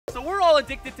So we're all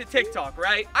addicted to TikTok,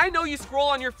 right? I know you scroll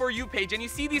on your For You page and you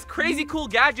see these crazy cool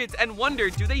gadgets and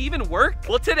wonder, do they even work?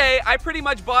 Well, today I pretty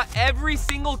much bought every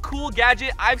single cool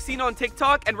gadget I've seen on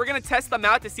TikTok, and we're gonna test them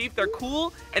out to see if they're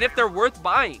cool and if they're worth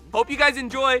buying. Hope you guys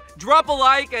enjoy. Drop a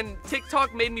like, and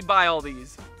TikTok made me buy all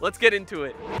these. Let's get into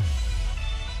it.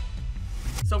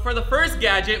 So for the first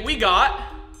gadget, we got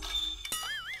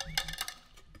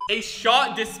a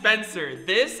shot dispenser.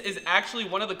 This is actually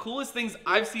one of the coolest things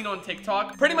I've seen on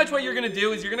TikTok. Pretty much what you're gonna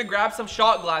do is you're gonna grab some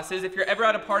shot glasses if you're ever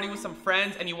at a party with some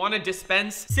friends and you wanna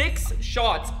dispense 6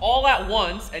 shots all at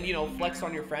once and, you know, flex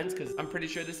on your friends, because I'm pretty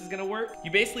sure this is gonna work.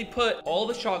 You basically put all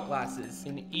the shot glasses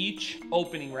in each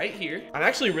opening right here. I'm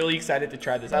actually really excited to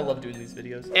try this. I love doing these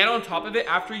videos. And on top of it,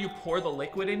 after you pour the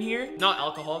liquid in here, not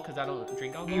alcohol, because I don't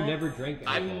drink alcohol. You never drink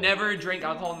alcohol. I've never drank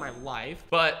alcohol in my life,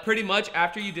 but pretty much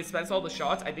after you dispense all the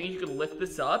shots, I think you could lift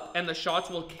this up and the shots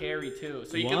will carry too.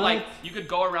 So you could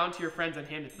go around to your friends and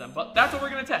hand it to them. But that's what we're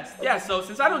gonna test. Yeah, so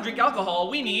since I don't drink alcohol,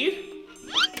 we need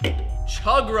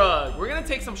chug rug. We're gonna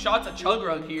take some shots of chug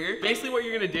rug here. Basically what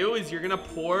you're gonna do is you're gonna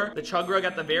pour the chug rug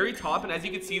at the very top, and as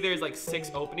you can see, there's like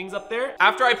 6 openings up there.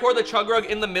 After I pour the chug rug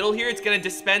in the middle here, it's gonna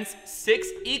dispense 6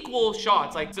 equal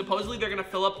shots. Like supposedly they're gonna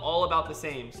fill up all about the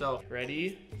same. So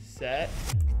ready, set.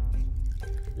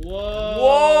 Whoa.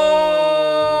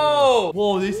 Whoa.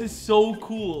 Whoa, this is so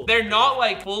cool. They're not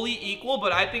like fully equal,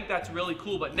 but I think that's really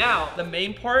cool. But now the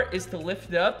main part is to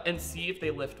lift it up and see if they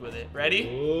lift with it. Ready?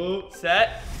 Whoa.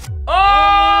 Set.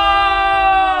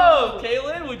 Oh!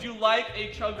 Kaylin, would you like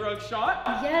a chug rug shot?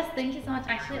 Yes, thank you so much.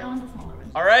 Actually, I want the smaller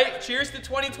one. All right, cheers to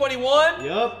 2021.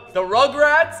 Yup. The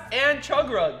Rugrats and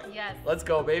chug rug. Yes. Let's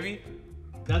go, baby.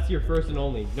 That's your first and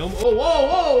only. No. Oh,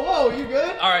 whoa. You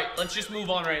good? All right, let's just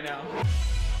move on right now.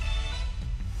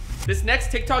 This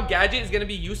next TikTok gadget is gonna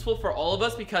be useful for all of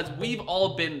us because we've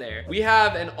all been there. We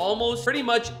have an almost pretty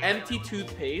much empty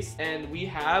toothpaste, and we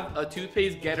have a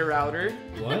toothpaste getter outer.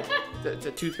 What? It's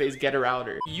a toothpaste getter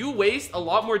outer. You waste a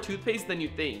lot more toothpaste than you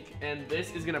think, and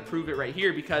this is gonna prove it right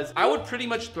here, because I would pretty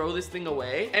much throw this thing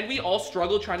away, and we all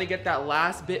struggle trying to get that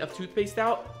last bit of toothpaste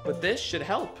out, but this should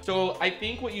help. So I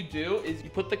think what you do is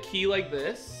you put the key like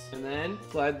this, and then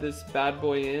slide this bad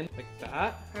boy in like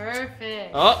that.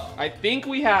 Perfect. Oh, I think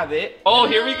we have it. Oh,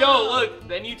 here we go. Look,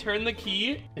 then you turn the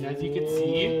key, and as you can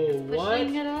see, what?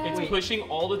 it's pushing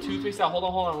all the toothpaste out. Hold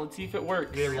on. Let's see if it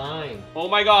works. You're lying. Oh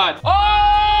my God.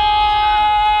 Oh!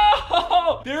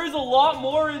 There's a lot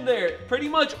more in there. Pretty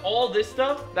much all this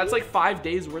stuff, that's like 5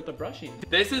 days worth of brushing.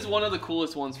 This is one of the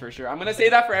coolest ones for sure. I'm gonna say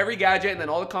that for every gadget, and then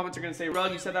all the comments are gonna say,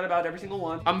 Rug, you said that about every single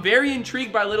one. I'm very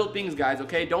intrigued by little things, guys,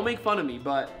 okay? Don't make fun of me,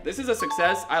 but this is a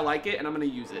success. I like it, and I'm gonna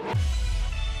use it.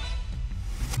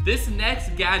 This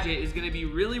next gadget is gonna be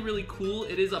really, really cool.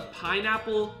 It is a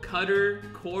pineapple cutter,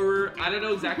 corer. I don't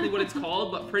know exactly what it's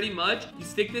called, but pretty much you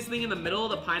stick this thing in the middle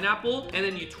of the pineapple and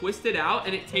then you twist it out,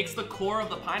 and it takes the core of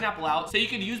the pineapple out. So you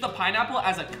can use the pineapple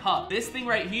as a cup. This thing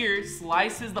right here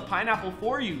slices the pineapple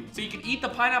for you. So you can eat the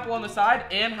pineapple on the side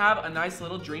and have a nice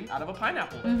little drink out of a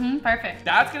pineapple. Perfect.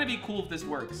 That's gonna be cool if this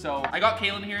works. So I got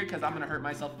Kaylin here because I'm gonna hurt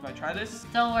myself if I try this.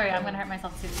 Don't worry, I'm gonna hurt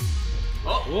myself too.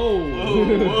 Oh,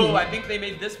 whoa, I think they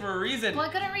made this for a reason. Well, I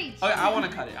couldn't reach. Okay, I want to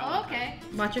cut it. Okay.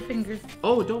 Watch your fingers.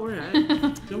 Oh, don't worry.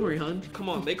 Don't worry, hun. Come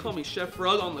on, they call me Chef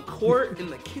Rug on the court, in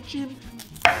the kitchen.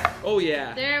 Oh,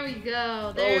 yeah. There we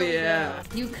go. There we go.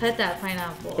 You cut that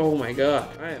pineapple. Oh, my God.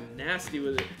 I am nasty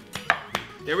with it.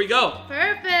 There we go.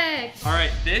 Perfect. All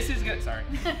right, this is gonna, sorry.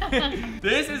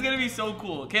 This is gonna be so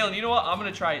cool. Kaylin, you know what? I'm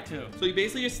gonna try it too. So you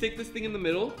basically just stick this thing in the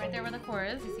middle. Right there where the core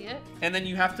is, you see it? And then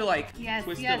you have to like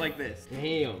twist it like this.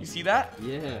 Damn. You see that?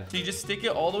 Yeah. So you just stick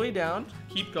it all the way down,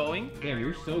 keep going. Damn,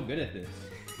 you're so good at this.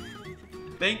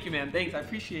 Thank you, man. Thanks, I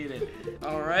appreciate it.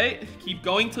 All right, keep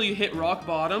going till you hit rock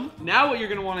bottom. Now what you're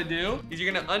gonna wanna do is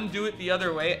you're gonna undo it the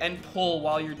other way and pull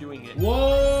while you're doing it.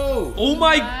 Whoa! Oh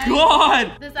my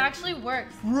God! This actually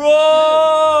works.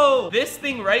 Bro! This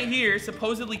thing right here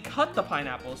supposedly cut the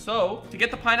pineapple. So to get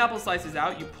the pineapple slices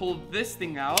out, you pull this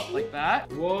thing out like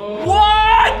that. Whoa!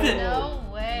 What? No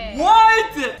way.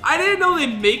 What? I didn't know they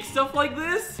make stuff like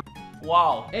this.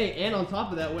 Wow. Hey, and on top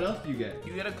of that, what else do you get?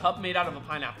 You get a cup made out of a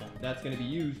pineapple. That's gonna be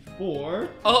used for...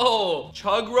 Oh,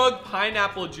 chug rug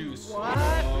pineapple juice. What?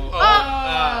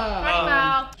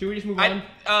 Oh. Should we just move on?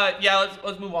 Yeah,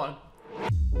 let's move on.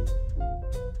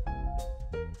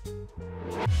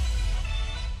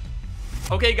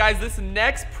 Okay guys, this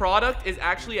next product is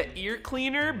actually an ear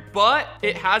cleaner, but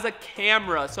it has a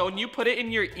camera. So when you put it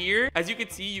in your ear, as you can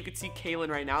see Kaylin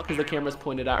right now because the camera's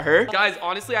pointed at her. Guys,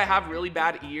 honestly, I have really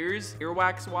bad ears,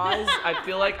 earwax wise. I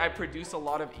feel like I produce a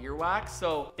lot of earwax.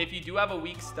 So if you do have a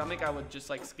weak stomach, I would just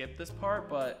like skip this part,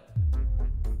 but...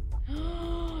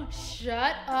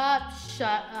 Shut up.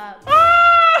 Shut up.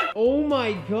 Oh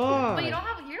my god. But you don't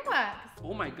have earwax.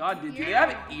 Oh my god, dude. Do they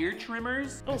have ear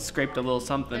trimmers? I scraped a little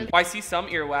something. Oh, I see some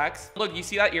earwax. Look, you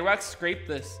see that earwax? Scrape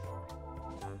this.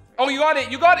 Oh, you got it.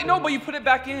 You got it. No, but you put it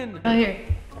back in. Oh, here.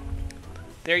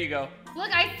 There you go. Look,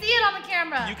 I see it on the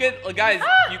camera. You could, guys,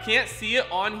 you can't see it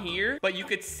on here, but you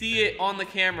could see it on the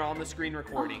camera, on the screen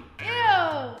recording.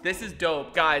 Ew. This is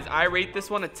dope. Guys, I rate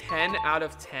this one a 10 out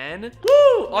of 10.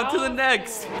 Woo! On to the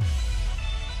next.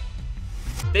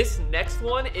 This next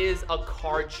one is a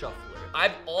card shuffler.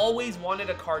 I've always wanted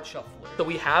a card shuffler. So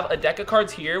we have a deck of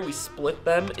cards here. We split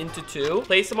them into two.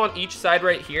 Place them on each side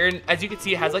right here. And as you can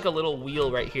see, it has like a little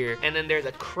wheel right here. And then there's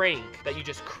a crank that you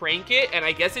just crank it. And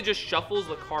I guess it just shuffles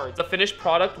the cards. The finished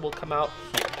product will come out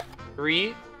here.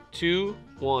 3, 2,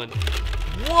 1.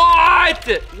 What?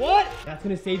 What? That's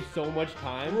gonna save so much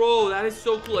time. Bro, that is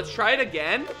so cool. Let's try it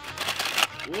again.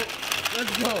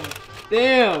 Let's go.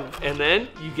 Damn. And then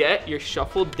you get your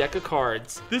shuffled deck of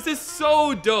cards. This is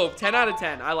so dope. 10 out of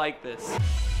 10. I like this.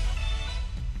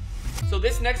 So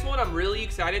this next one I'm really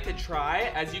excited to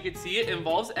try. As you can see, it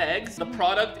involves eggs. The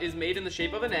product is made in the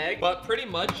shape of an egg, but pretty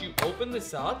much you open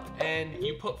this up and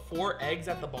you put 4 eggs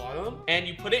at the bottom and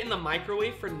you put it in the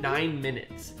microwave for 9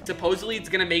 minutes. Supposedly it's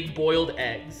gonna make boiled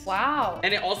eggs. Wow.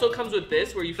 And it also comes with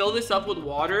this where you fill this up with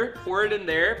water, pour it in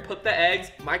there, put the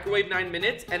eggs, microwave 9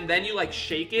 minutes, and then you like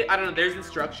shake it. I don't know, there's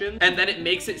instructions. And then it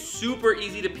makes it super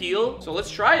easy to peel. So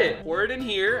let's try it. Pour it in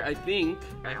here,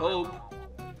 I hope.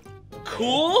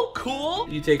 Cool, cool.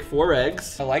 You take 4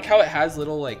 eggs. I like how it has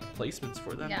little like placements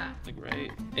for them. Yeah. Like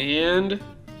right. And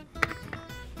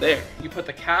there. You put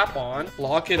the cap on,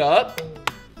 lock it up,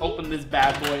 open this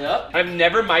bad boy up. I've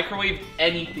never microwaved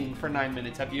anything for 9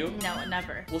 minutes, have you? No,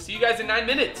 never. We'll see you guys in 9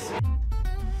 minutes.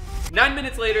 9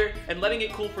 minutes later, and letting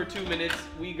it cool for 2 minutes,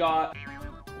 we got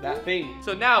that thing.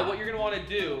 So now what you're gonna wanna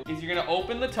do is you're gonna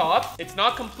open the top. It's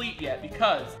not complete yet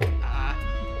because,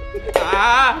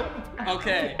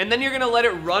 okay. And then you're gonna let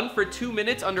it run for 2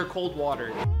 minutes under cold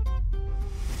water.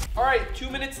 All right, 2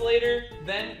 minutes later,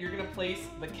 then you're gonna place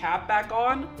the cap back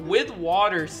on with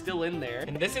water still in there.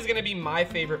 And this is gonna be my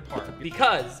favorite part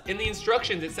because in the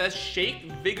instructions, it says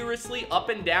shake vigorously up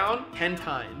and down 10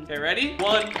 times. Okay, ready?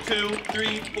 1, 2,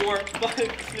 3, 4,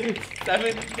 5, 6,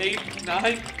 7, 8,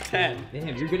 9, 10.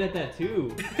 Damn, you're good at that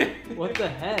too. What the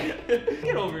heck?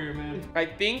 Get over here, man. I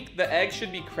think the egg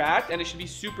should be cracked and it should be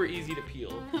super easy to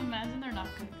peel. Imagine they're not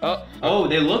good. Oh,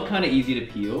 they look kind of easy to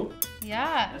peel.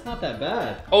 Yeah. That's not that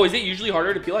bad. Oh, is it usually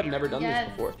harder to peel? I've never done Yes.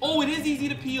 this before. Oh, it is easy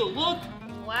to peel. Look.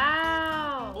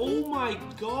 Wow. Oh my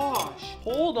gosh.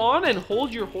 Hold on and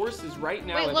hold your horses right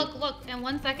now. Wait, look. In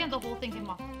 1 second, the whole thing came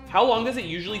off. How long does it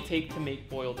usually take to make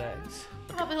boiled eggs?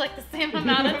 Probably like the same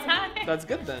amount of time. That's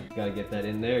good then. Gotta get that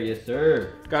in there, yes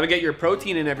sir. Gotta get your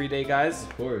protein in every day, guys.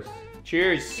 Of course.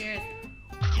 Cheers. Cheers.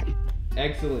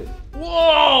 Excellent.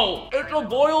 Whoa! It's a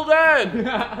boiled egg!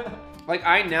 Like,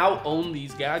 I now own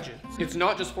these gadgets. It's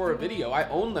not just for a video. I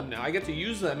own them now. I get to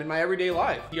use them in my everyday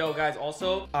life. Yo, guys,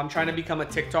 also, I'm trying to become a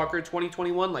TikToker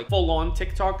 2021, like full-on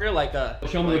TikToker, like a...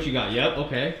 Show me what you got. Yep,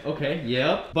 okay,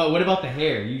 yep. But what about the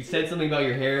hair? You said something about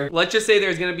your hair. Let's just say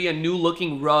there's gonna be a new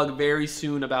looking rug very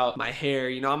soon about my hair.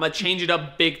 You know, I'm gonna change it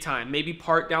up big time. Maybe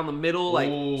part down the middle, like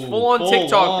full-on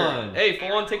TikToker. On. Hey,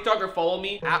 full-on TikToker, follow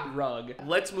me at rug.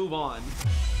 Let's move on.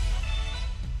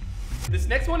 This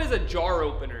next one is a jar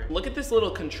opener. Look at this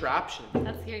little contraption.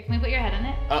 That's scary. Can we put your head in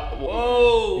it?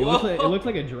 Whoa. It looks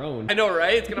like a drone. I know,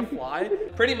 right? It's gonna fly.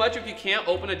 Pretty much if you can't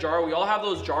open a jar, we all have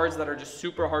those jars that are just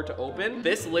super hard to open.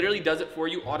 This literally does it for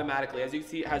you automatically. As you can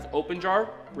see, it has open jar,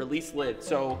 release lid.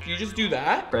 So you just do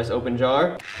that. Press open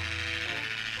jar.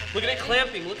 Look at it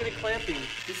clamping, look at it clamping.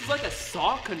 This is like a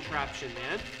saw contraption,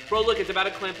 man. Bro, look, it's about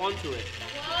to clamp onto it.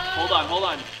 Whoa. Hold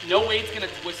on. No way it's gonna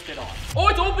twist it off. Oh,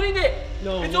 it's opening it!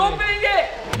 No It's way. opening it!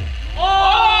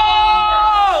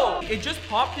 Oh! It just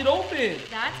popped it open.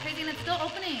 That's crazy, and it's still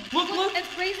opening. Look.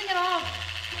 It's raising it off.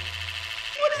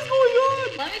 What is going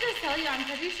on? Let me just tell you, I'm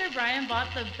pretty sure Brian bought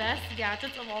the best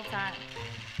gadgets of all time.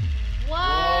 What?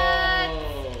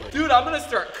 Whoa. Dude, I'm gonna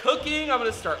start cooking. I'm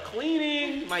gonna start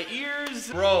cleaning my ears.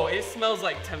 Bro, it smells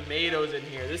like tomatoes in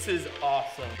here. This is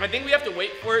awesome. I think we have to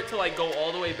wait for it to like go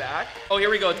all the way back. Oh, here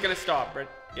we go. It's gonna stop.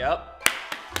 Yep.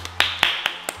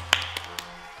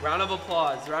 Round of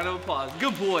applause. Round of applause.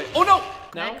 Good boy. Oh no.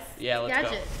 Now? Next Yeah, let's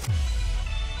gadget.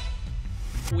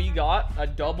 go. we got a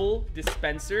double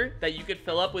dispenser that you could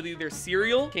fill up with either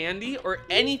cereal, candy, or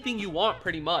anything you want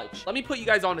pretty much. Let me put you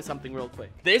guys onto something real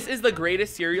quick. This is the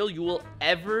greatest cereal you will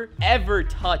ever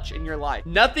touch in your life.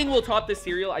 Nothing will top this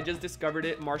cereal. I just discovered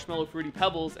it, Marshmallow Fruity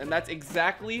Pebbles, and that's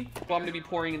exactly what I'm gonna be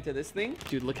pouring into this thing.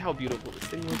 Dude, look how beautiful this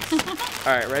thing looks.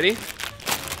 All right, ready?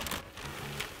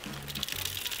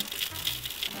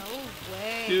 No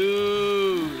way.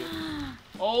 Dude.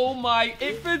 Oh my,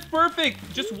 it fits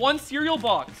perfect. Just one cereal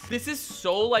box. This is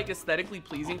so like aesthetically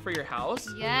pleasing for your house.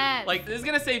 Yes. Like this is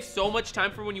gonna save so much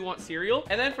time for when you want cereal.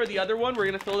 And then for the other one, we're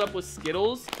gonna fill it up with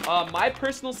Skittles. My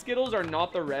personal Skittles are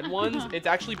not the red ones. It's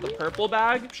actually the purple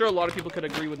bag. I'm sure a lot of people could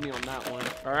agree with me on that one.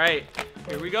 All right,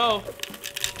 here we go.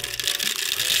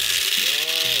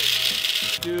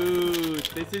 Dude,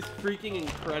 this is freaking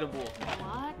incredible.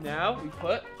 What? Now we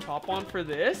put top on for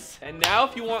this. And now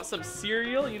if you want some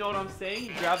cereal, you know what I'm saying?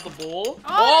 You grab the bowl.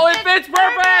 Oh, it fits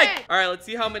perfect! All right, let's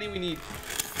see how many we need.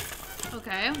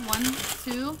 Okay, 1,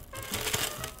 2.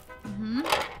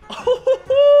 I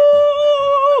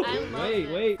love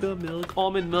it. Wait. The milk,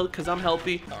 almond milk, because I'm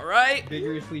healthy. All right.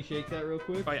 Vigorously shake that real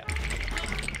quick. Oh, yeah.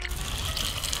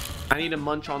 I need to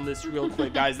munch on this real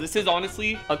quick, guys. This is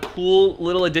honestly a cool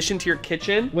little addition to your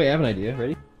kitchen. Wait, I have an idea.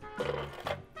 Ready?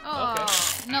 Oh,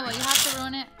 Okay. no, but you have to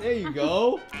ruin it. There you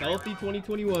go. Healthy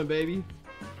 2021, baby.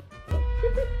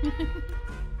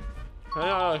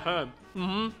 Perfect.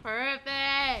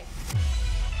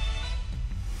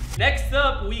 Next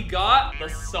up, we got the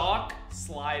sock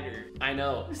slider. I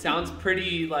know, sounds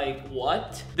pretty like,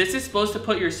 what? This is supposed to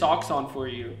put your socks on for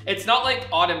you. It's not like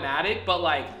automatic, but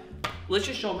like, let's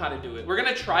just show them how to do it. We're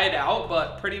gonna try it out,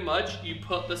 but pretty much you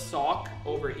put the sock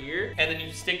over here and then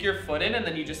you stick your foot in and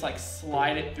then you just like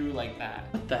slide it through like that.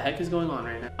 What the heck is going on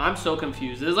right now? I'm so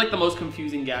confused. This is like the most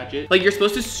confusing gadget. Like you're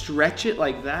supposed to stretch it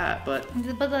like that, but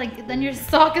like, then your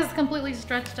sock is completely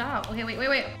stretched out. Okay,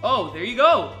 wait. oh, there you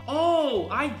go. Oh,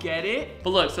 I get it.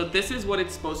 But look, so this is what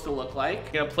it's supposed to look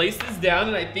like. You're gonna place this down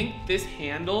and I think this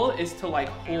handle is to like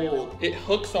hold. It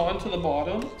hooks onto the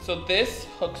bottom. So this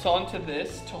hooks onto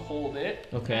this to hold it.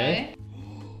 Okay.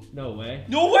 No way.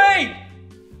 No way!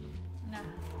 No.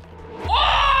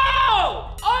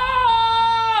 Oh!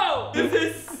 Oh! This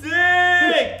is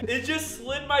sick! It just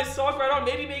slid my sock right on.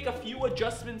 Maybe make a few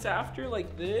adjustments after,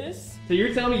 like this. So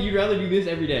you're telling me you'd rather do this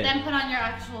every day? Then put on your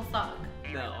actual sock.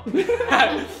 No.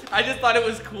 I just thought it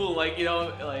was cool. Like, you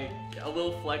know, like a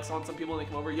little flex on some people when they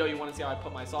come over. Yo, you want to see how I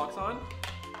put my socks on?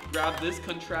 Grab this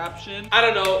contraption. I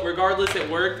don't know, regardless it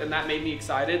worked and that made me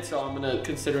excited, so I'm gonna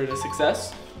consider it a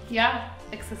success. Yeah,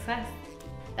 it's success.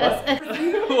 What?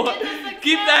 It's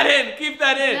Keep that in, keep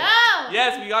that in. No.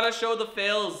 Yes, we gotta show the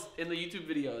fails in the YouTube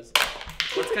videos.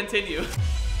 Let's continue.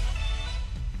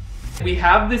 We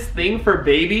have this thing for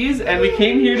babies and we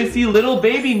came here to see little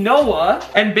baby Noah.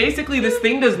 And basically this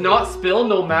thing does not spill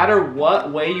no matter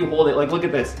what way you hold it. Like look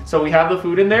at this. So we have the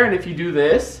food in there and if you do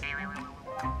this,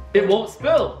 it won't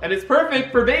spill. And it's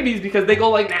perfect for babies because they go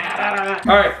like, nah, nah, nah.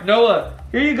 All right, Noah,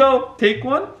 here you go. Take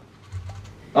one.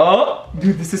 Oh,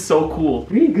 dude, this is so cool.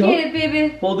 Here you go. Get it,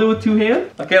 baby. Hold it with 2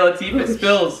 hands. Okay, let's see if it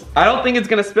spills. I don't think it's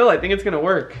gonna spill. I think it's gonna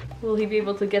work. Will he be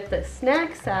able to get the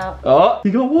snacks out? Oh,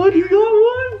 he got one. He got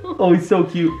one. Oh, he's so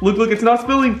cute. Look, look, it's not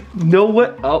spilling. No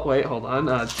what? Oh, wait, hold on.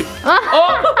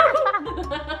 Oh!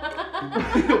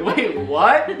 Wait,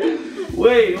 what?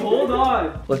 Wait, hold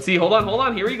on. Let's see. Hold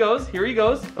on. Here he goes. Here he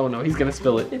goes. Oh no, he's gonna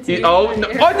spill it. Oh no!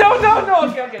 Oh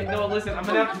no! Okay. No, listen. I'm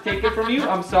gonna have to take it from you.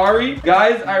 I'm sorry,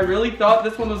 guys. I really thought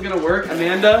this one was gonna work.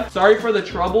 Amanda, sorry for the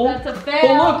trouble. That's a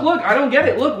fail. But look. I don't get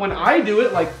it. Look, when I do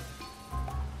it, like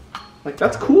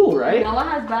that's cool, right? Noah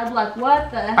has bad luck.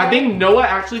 What the heck? I think Noah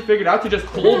actually figured out to just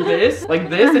hold this like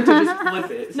this and to just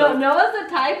flip it. So. No, Noah's the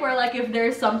type where like if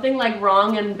there's something like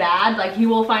wrong and bad, like he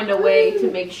will find a way to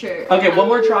make sure. Okay, one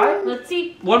more try. Let's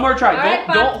see. One more try. All right,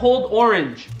 don't hold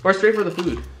orange or straight for the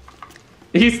food.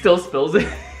 He still spills it.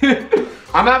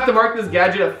 I'm gonna have to mark this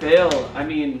gadget a fail. I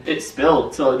mean, it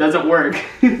spilled, so it doesn't work.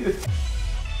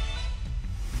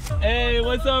 Hey,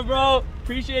 what's up, bro?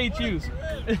 Appreciate you.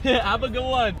 Have a good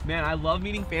one. Man, I love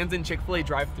meeting fans in Chick-fil-A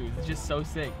drive-thrus. It's just so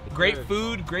sick. Great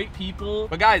food, great people.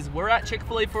 But guys, we're at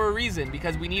Chick-fil-A for a reason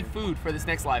because we need food for this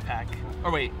next life hack.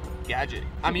 Or wait, gadget.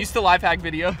 I'm used to life hack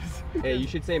videos. Hey, you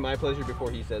should say my pleasure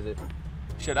before he says it.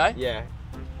 Should I? Yeah.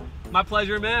 My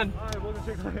pleasure, man. Hi, welcome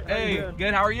to Chick-fil-A. Hey,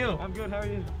 good, how are you? I'm good, how are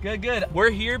you? Good. We're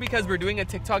here because we're doing a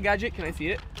TikTok gadget. Can I see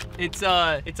it? It's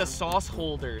a sauce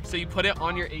holder. So you put it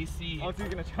on your AC. Oh, so you're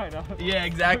gonna try it out? Yeah,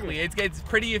 exactly. It's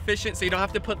pretty efficient, so you don't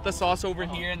have to put the sauce over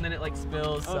here and then it like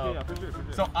spills. So. Okay, yeah, for sure.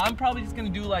 So I'm probably just gonna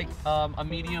do like a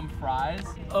medium fries.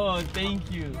 Oh,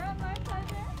 thank you. My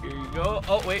pleasure. Here you go.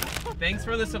 Oh, wait. Thanks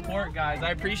for the support, guys.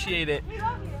 I appreciate it.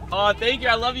 Oh, thank you.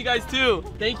 I love you guys too.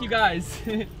 Thank you guys.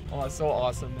 Oh, it's so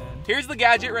awesome, man. Here's the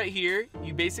gadget right here.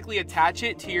 You basically attach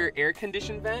it to your air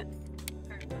condition vent.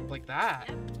 Like that.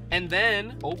 Yep. And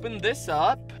then open this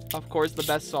up. Of course, the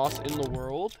best sauce in the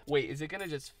world. Wait, is it gonna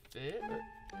just fit?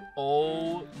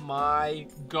 Oh my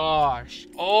gosh.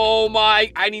 Oh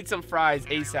my, I need some fries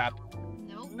ASAP.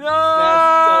 Nope.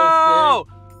 No!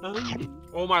 That's so sick.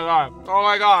 Oh my god. Oh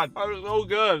my god. That was so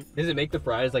good. Does it make the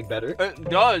fries like better? It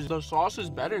does. The sauce is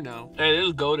better now. And it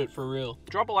is goated for real.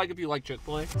 Drop a like if you like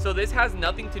Chick-fil-A. So this has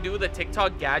nothing to do with a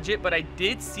TikTok gadget, but I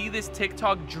did see this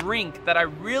TikTok drink that I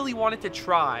really wanted to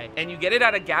try. And you get it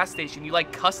at a gas station. You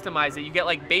like customize it. You get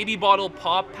like baby bottle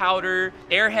pop powder,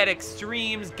 Airhead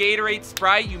Extremes, Gatorade,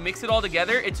 Sprite. You mix it all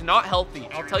together. It's not healthy.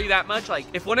 I'll tell you that much. Like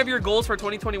if one of your goals for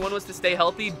 2021 was to stay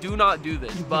healthy, do not do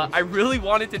this. But I really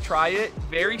wanted to try it.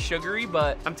 Very sugary, but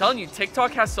I'm telling you,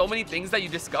 TikTok has so many things that you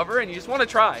discover and you just want to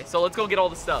try. So let's go get all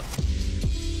the stuff.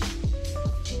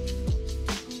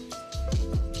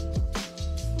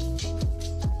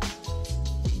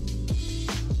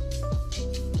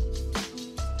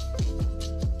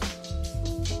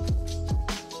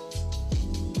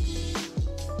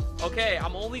 Okay,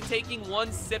 I'm only taking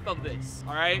one sip of this,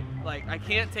 all right? Like, I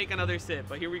can't take another sip,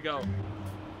 but here we go.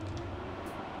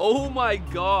 Oh my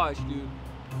gosh, dude.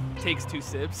 Takes 2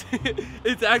 sips.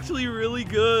 It's actually really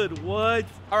good. What?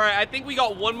 All right, I think we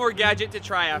got one more gadget to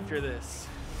try after this.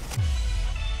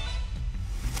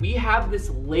 We have this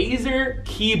laser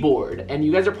keyboard, and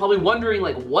you guys are probably wondering,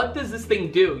 like, what does this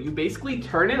thing do? You basically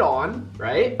turn it on,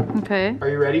 right? Okay. Are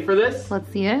you ready for this? Let's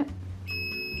see it.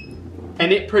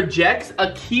 And it projects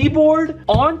a keyboard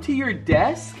onto your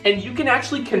desk, and you can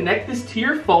actually connect this to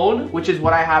your phone, which is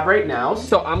what I have right now.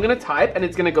 So I'm gonna type, and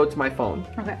it's gonna go to my phone.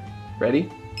 Okay. Ready?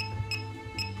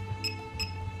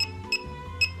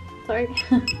 Sorry.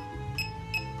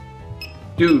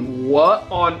 Dude, what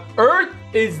on earth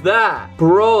is that?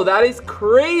 Bro, that is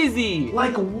crazy.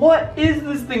 Like, what is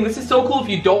this thing? This is so cool if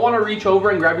you don't want to reach over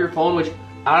and grab your phone, which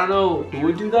I don't know who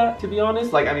would do that, to be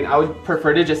honest. Like, I mean, I would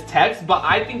prefer to just text, but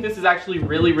I think this is actually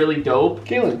really, really dope.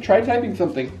 Kaylin, try typing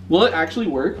something. Will it actually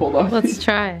work? Hold on. Let's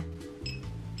try.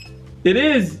 It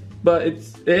is, but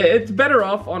it's better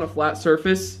off on a flat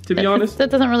surface, to be honest. That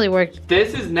doesn't really work.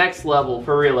 This is next level,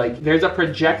 for real. Like, there's a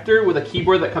projector with a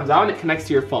keyboard that comes out and it connects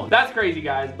to your phone. That's crazy,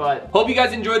 guys, but hope you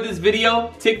guys enjoyed this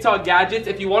video, TikTok gadgets.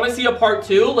 If you want to see a part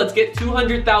 2, let's get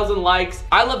 200,000 likes.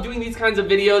 I love doing these kinds of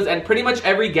videos, and pretty much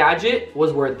every gadget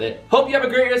was worth it. Hope you have a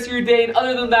great rest of your day, and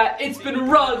other than that, it's been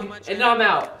Rug, and I'm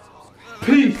out.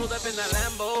 Peace.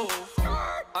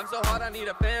 I'm so hot, I need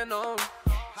a fan on.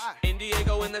 In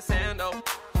Diego in the sando.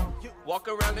 Walk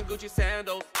around in Gucci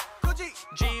sandals.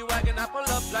 G-Wagon, I pull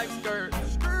up like skirt.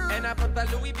 And I put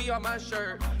that Louis V on my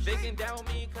shirt. They can down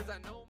me cause I know